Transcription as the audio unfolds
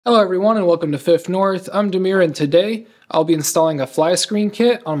Hello everyone and welcome to Fifth North. I'm Demir and today I'll be installing a fly screen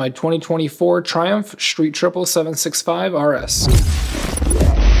kit on my 2024 Triumph Street Triple 765 RS.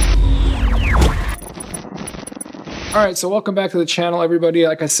 Alright, so welcome back to the channel everybody.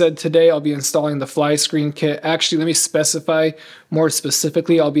 Like I said, today I'll be installing the fly screen kit. Actually, let me specify more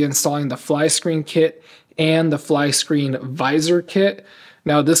specifically. I'll be installing the fly screen kit and the fly screen visor kit.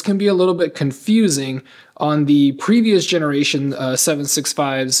 Now this can be a little bit confusing on the previous generation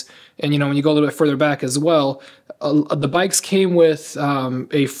 765s, and when you go a little bit further back as well, the bikes came with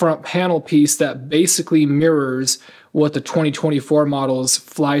a front panel piece that basically mirrors what the 2024 model's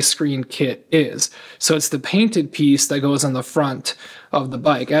fly screen kit is. So it's the painted piece that goes on the front of the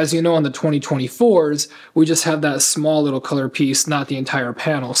bike. As you know, on the 2024s, we just have that small little color piece, not the entire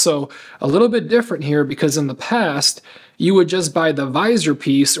panel. So a little bit different here because in the past, you would just buy the visor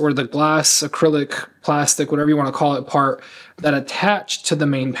piece or the glass, acrylic, plastic, whatever you want to call it, part that attached to the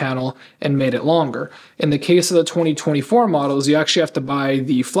main panel and made it longer. In the case of the 2024 models, you actually have to buy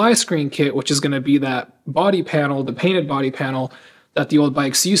the fly screen kit, which is going to be that body panel, the painted body panel that the old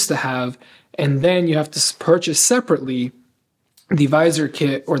bikes used to have, and then you have to purchase separately the visor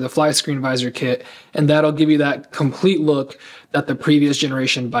kit or the fly screen visor kit, and that'll give you that complete look that the previous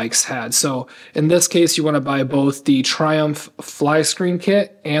generation bikes had. So in this case, you want to buy both the Triumph fly screen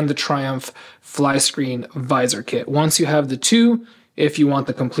kit and the Triumph fly screen visor kit. Once you have the two, if you want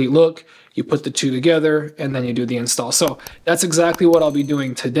the complete look, you put the two together and then you do the install. So that's exactly what I'll be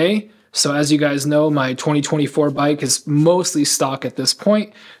doing today. So as you guys know, my 2024 bike is mostly stock at this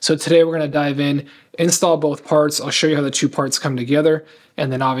point. So today we're going to dive in, install both parts. I'll show you how the two parts come together,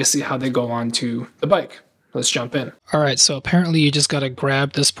 and then obviously how they go onto the bike. Let's jump in. All right, so apparently you just got to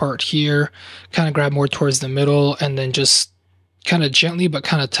grab this part here, kind of grab more towards the middle, and then just kind of gently but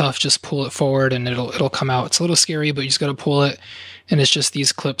kind of tough, just pull it forward and it'll come out. It's a little scary, but you just got to pull it, and it's just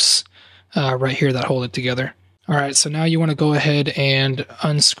these clips right here that hold it together. All right, so now you want to go ahead and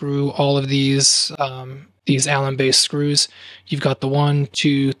unscrew all of these Allen-based screws. You've got the 1,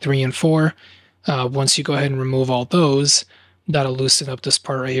 2, 3, and 4. Once you go ahead and remove all those, that'll loosen up this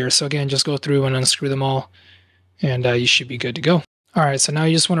part right here. So again, just go through and unscrew them all, and you should be good to go. All right, so now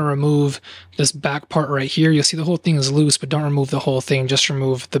you just want to remove this back part right here. You'll see the whole thing is loose, but don't remove the whole thing. Just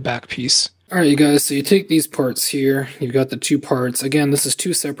remove the back piece. All right, you guys, so you take these parts here. You've got the two parts. Again, this is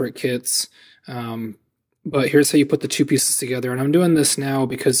two separate kits. But here's how you put the two pieces together. And I'm doing this now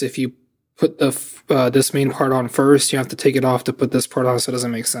because if you put the this main part on first, you have to take it off to put this part on, so it doesn't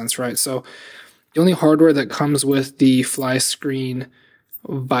make sense, right? So the only hardware that comes with the fly screen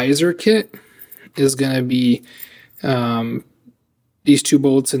visor kit is going to be these two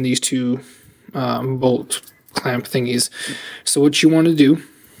bolts and these two bolt clamp thingies. So what you want to do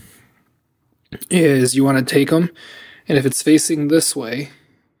is you want to take them, and if it's facing this way,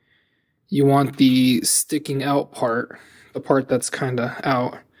 you want the sticking out part, the part that's kind of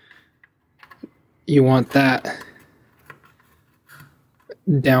out, you want that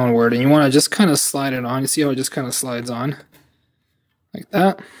downward, and you want to just kind of slide it on. You see how it just kind of slides on? Like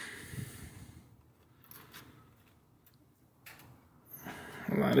that.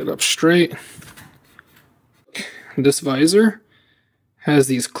 Line it up straight. This visor has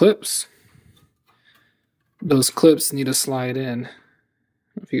these clips. Those clips need to slide in.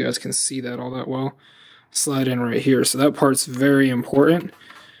 If you guys can see that all that well, slide in right here. So that part's very important.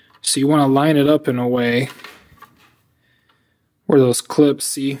 So you want to line it up in a way where those clips,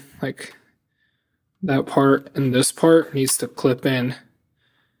 see, like that part and this part needs to clip in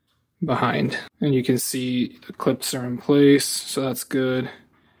behind. And you can see the clips are in place, so that's good.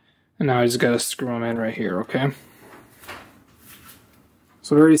 And now I just got to screw them in right here, okay?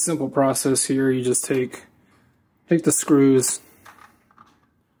 So very simple process here. You just take the screws,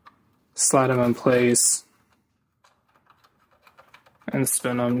 slide them in place, and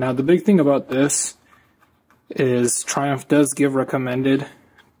spin them. Now the big thing about this is Triumph does give recommended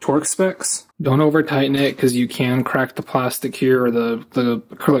torque specs. Don't over tighten it because you can crack the plastic here or the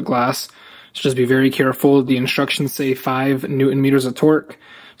acrylic glass. So just be very careful. The instructions say 5 Newton meters of torque,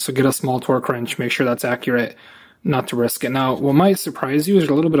 so get a small torque wrench, make sure that's accurate, not to risk it. Now what might surprise you is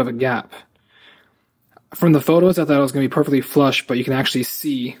a little bit of a gap. From the photos I thought it was going to be perfectly flush, but you can actually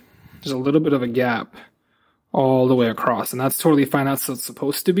see there's a little bit of a gap all the way across, and that's totally fine. That's what it's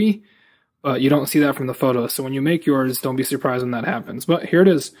supposed to be, but you don't see that from the photos. So when you make yours, don't be surprised when that happens. But here it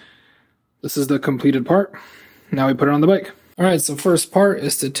is. This is the completed part. Now we put it on the bike. All right, so first part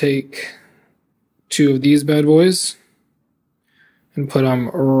is to take two of these bad boys and put them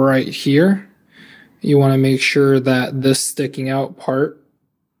right here. You want to make sure that this sticking out part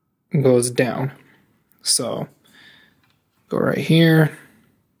goes down. So go right here,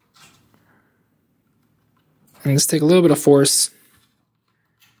 And just take a little bit of force.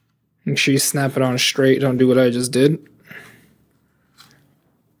 Make sure you snap it on straight. Don't do what I just did.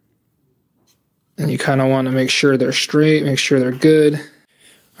 And you kind of want to make sure they're straight, make sure they're good.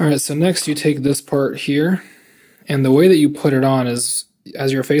 All right, so next you take this part here, and the way that you put it on is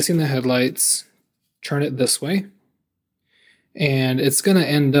as you're facing the headlights, turn it this way, and it's going to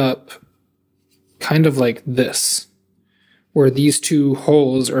end up kind of like this, where these two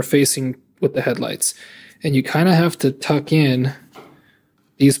holes are facing with the headlights. And you kind of have to tuck in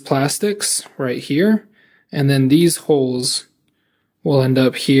these plastics right here, and then these holes will end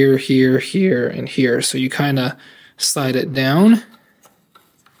up here, here, here, and here. So you kind of slide it down,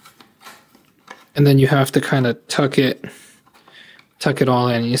 and then you have to kind of tuck it all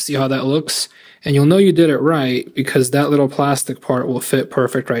in. You see how that looks? And you'll know you did it right because that little plastic part will fit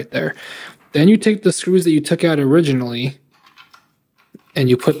perfect right there. Then you take the screws that you took out originally and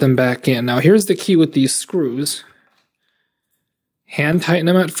you put them back in. Now here's the key with these screws. Hand tighten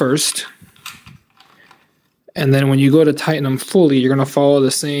them at first, and then when you go to tighten them fully, you're going to follow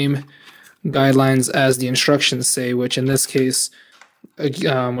the same guidelines as the instructions say, which in this case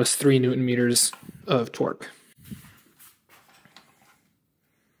was 3 Newton meters of torque.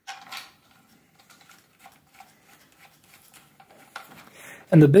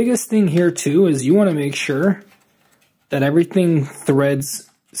 And the biggest thing here too is you want to make sure that everything threads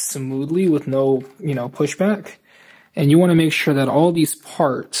smoothly with no, pushback. And you want to make sure that all these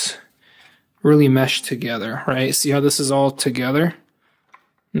parts really mesh together, right? See how this is all together?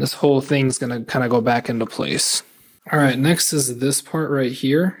 And this whole thing's going to kind of go back into place. All right, next is this part right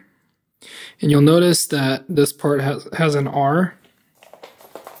here. And you'll notice that this part has an R,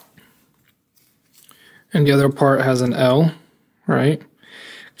 and the other part has an L, right?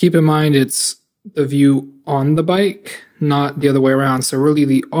 Keep in mind it's the view on the bike, not the other way around. So really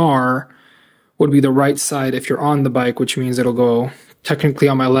the R would be the right side if you're on the bike, which means it'll go technically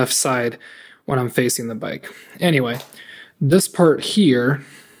on my left side when I'm facing the bike. Anyway, this part here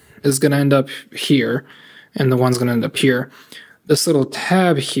is going to end up here, and the one's going to end up here. This little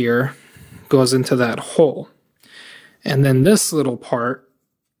tab here goes into that hole. And then this little part,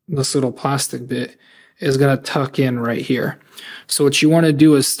 this little plastic bit, is going to tuck in right here. So what you want to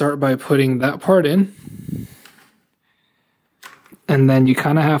do is start by putting that part in, and then you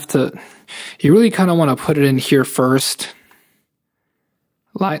kind of have to, you really kind of want to put it in here first.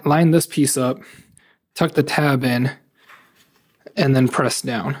 Line this piece up, tuck the tab in, and then press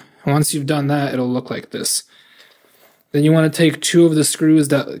down. And once you've done that, it'll look like this. Then you want to take 2 of the screws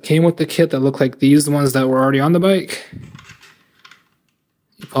that came with the kit that look like these, the ones that were already on the bike.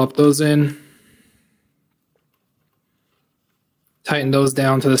 You pop those in. Tighten those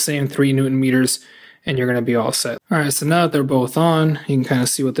down to the same 3 Newton meters, and you're going to be all set. All right, so now that they're both on, you can kind of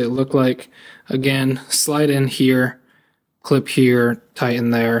see what they look like. Again, slide in here, clip here,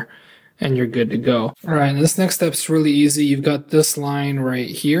 tighten there, and you're good to go. All right, and this next step's really easy. You've got this line right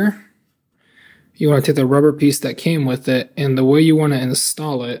here. You want to take the rubber piece that came with it, and the way you want to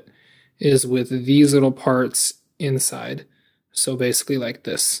install it is with these little parts inside. So basically like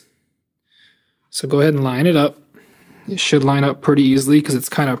this. So go ahead and line it up. It should line up pretty easily because it's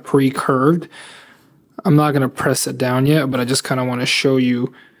kind of pre-curved. I'm not going to press it down yet, but I just kind of want to show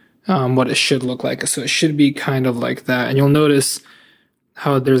you what it should look like. So it should be kind of like that. And you'll notice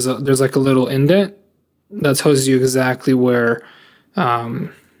how there's like a little indent that tells you exactly where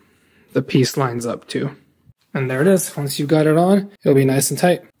the piece lines up to. And there it is. Once you've got it on, it'll be nice and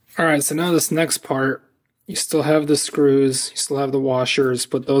tight. All right, so now this next part, you still have the screws, you still have the washers,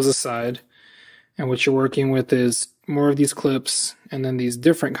 put those aside. And what you're working with is more of these clips and then these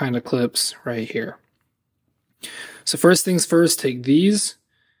different kind of clips right here. So first things first, take these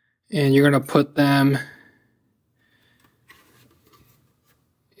and you're going to put them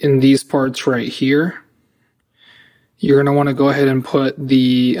in these parts right here. You're going to want to go ahead and put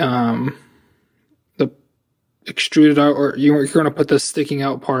the extruded out, or you're going to put the sticking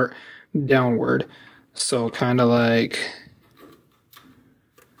out part downward. So kind of like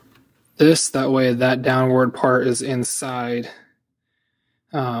this, that way that downward part is inside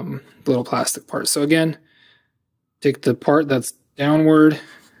the little plastic part. So again, take the part that's downward,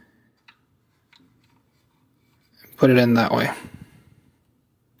 put it in that way.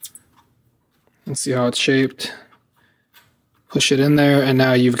 And see how it's shaped. Push it in there, and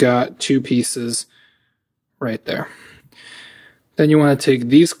now you've got 2 pieces right there. Then you want to take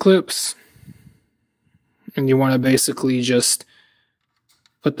these clips and you want to basically just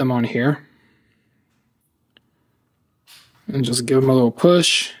put them on here and just give them a little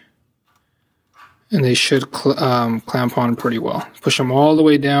push, and they should clamp on pretty well. Push them all the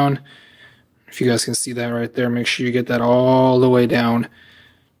way down If you guys can see that right there, make sure you get that all the way down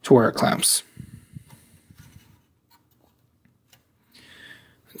to where it clamps.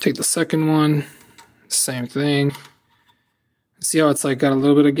 Take the second one, same thing. See how it's like got a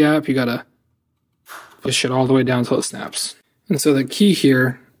little bit of gap? You gotta push it all the way down until it snaps. And so the key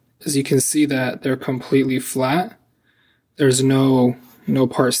here is you can see that they're completely flat. There's no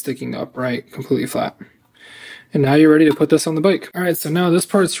part sticking up, right? Completely flat. And now you're ready to put this on the bike. All right, so now this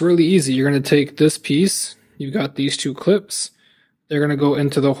part's really easy. You're gonna take this piece, you've got these two clips, they're gonna go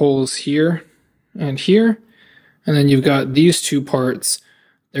into the holes here and here, and then you've got these two parts,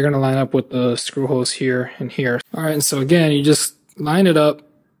 they're gonna line up with the screw holes here and here. All right, and so again, you just line it up,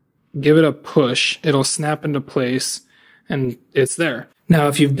 give it a push, it'll snap into place, and it's there. Now,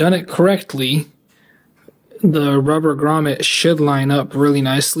 if you've done it correctly, the rubber grommet should line up really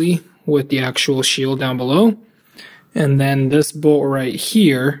nicely with the actual shield down below. And then this bolt right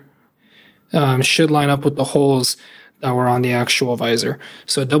here should line up with the holes that were on the actual visor.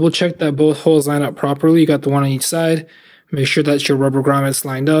 So double check that both holes line up properly. You got the one on each side. Make sure that your rubber grommet's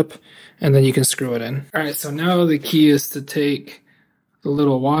lined up, and then you can screw it in. All right, so now the key is to take the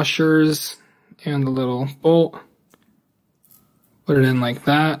little washers and the little bolt, put it in like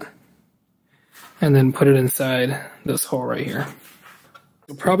that, and then put it inside this hole right here.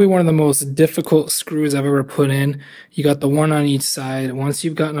 Probably one of the most difficult screws I've ever put in. You got the one on each side. Once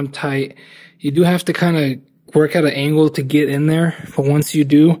you've gotten them tight, you do have to kind of work at an angle to get in there, but once you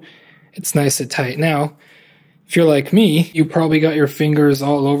do, it's nice and tight. Now, if you're like me, you probably got your fingers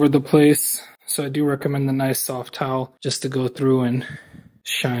all over the place, so I do recommend the nice soft towel just to go through and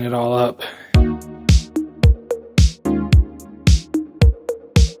shine it all up.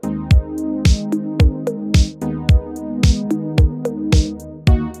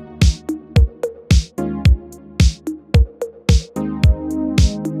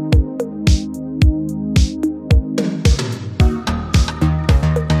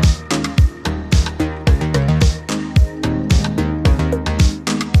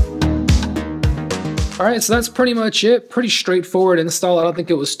 All right, so that's pretty much it. Pretty straightforward install. I don't think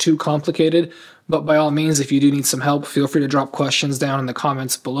it was too complicated, but by all means, if you do need some help, feel free to drop questions down in the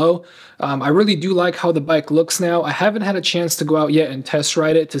comments below. I really do like how the bike looks now. I haven't had a chance to go out yet and test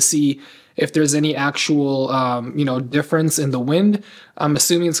ride it to see if there's any actual, difference in the wind. I'm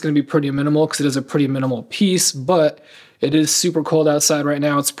assuming it's going to be pretty minimal because it is a pretty minimal piece, but it is super cold outside right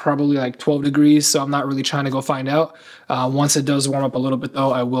now. It's probably like 12 degrees, so I'm not really trying to go find out. Once it does warm up a little bit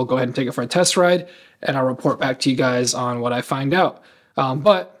though, I will go ahead and take it for a test ride, and I'll report back to you guys on what I find out.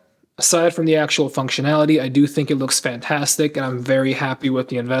 But aside from the actual functionality, I do think it looks fantastic, and I'm very happy with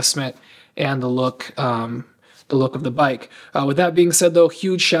the investment and the look of the bike. With that being said though,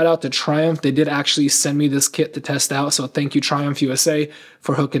 huge shout out to Triumph. They did actually send me this kit to test out, so thank you Triumph USA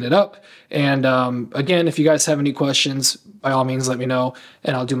for hooking it up. And again, if you guys have any questions, by all means let me know,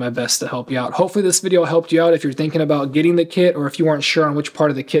 and I'll do my best to help you out. Hopefully this video helped you out if you're thinking about getting the kit, or if you weren't sure on which part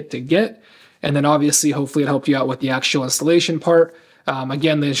of the kit to get. And then obviously, hopefully it helped you out with the actual installation part.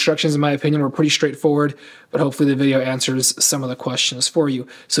 Again, the instructions, in my opinion, were pretty straightforward, but hopefully the video answers some of the questions for you.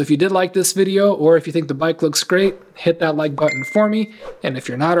 So if you did like this video, or if you think the bike looks great, hit that like button for me. And if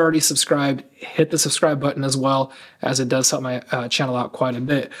you're not already subscribed, hit the subscribe button as well, as it does help my channel out quite a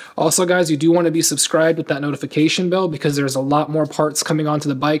bit. Also, guys, you do want to be subscribed with that notification bell, because there's a lot more parts coming onto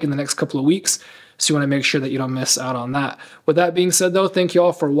the bike in the next couple of weeks. So you want to make sure that you don't miss out on that. With that being said, though, thank you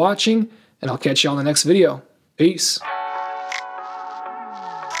all for watching, and I'll catch you on the next video. Peace.